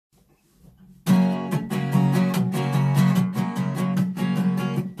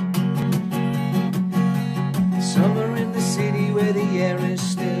where the air is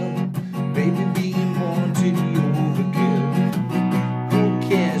still. Baby, being born to the overkill. Who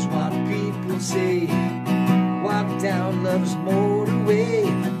cares what people say? Walk down love's motorway.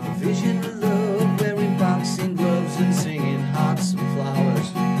 A vision of love, wearing boxing gloves and singing hearts and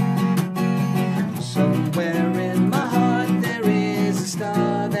flowers. Somewhere in my heart there is a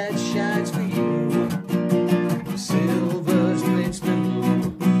star that shines for you. Silver splits the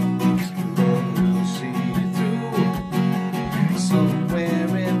blue. Love will see you through.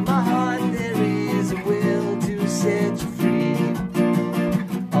 Somewhere in my heart there is a will to set you free.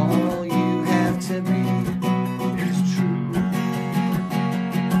 All you have to be is true.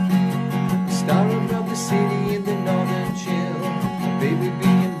 Star of the city in the northern chill. Baby,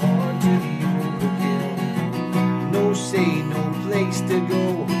 being born to the overkill. No say, no place to go.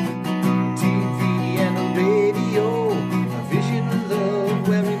 TV and a radio. A vision of love,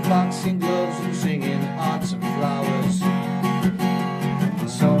 wearing boxing gloves and singing hearts and flowers.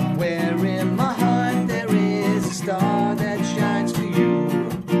 Somewhere in my heart there is a star that shines for you.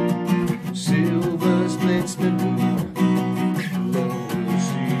 Silver splits the blue. Love will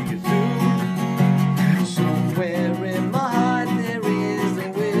see you through. Somewhere in my heart there is a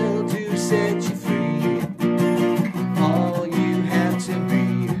will to set you free. All you have to be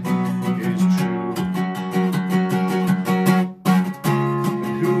is true.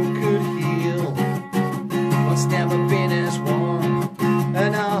 And who could heal what's never been as one?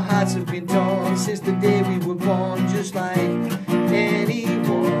 And our hearts have been torn since the day we were born, just like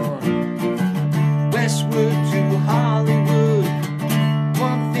anyone. Westward to Hollywood.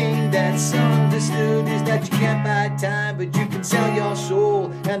 One thing that's understood is that you can't buy time, but you can sell your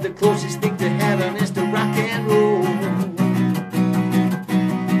soul. And the closest thing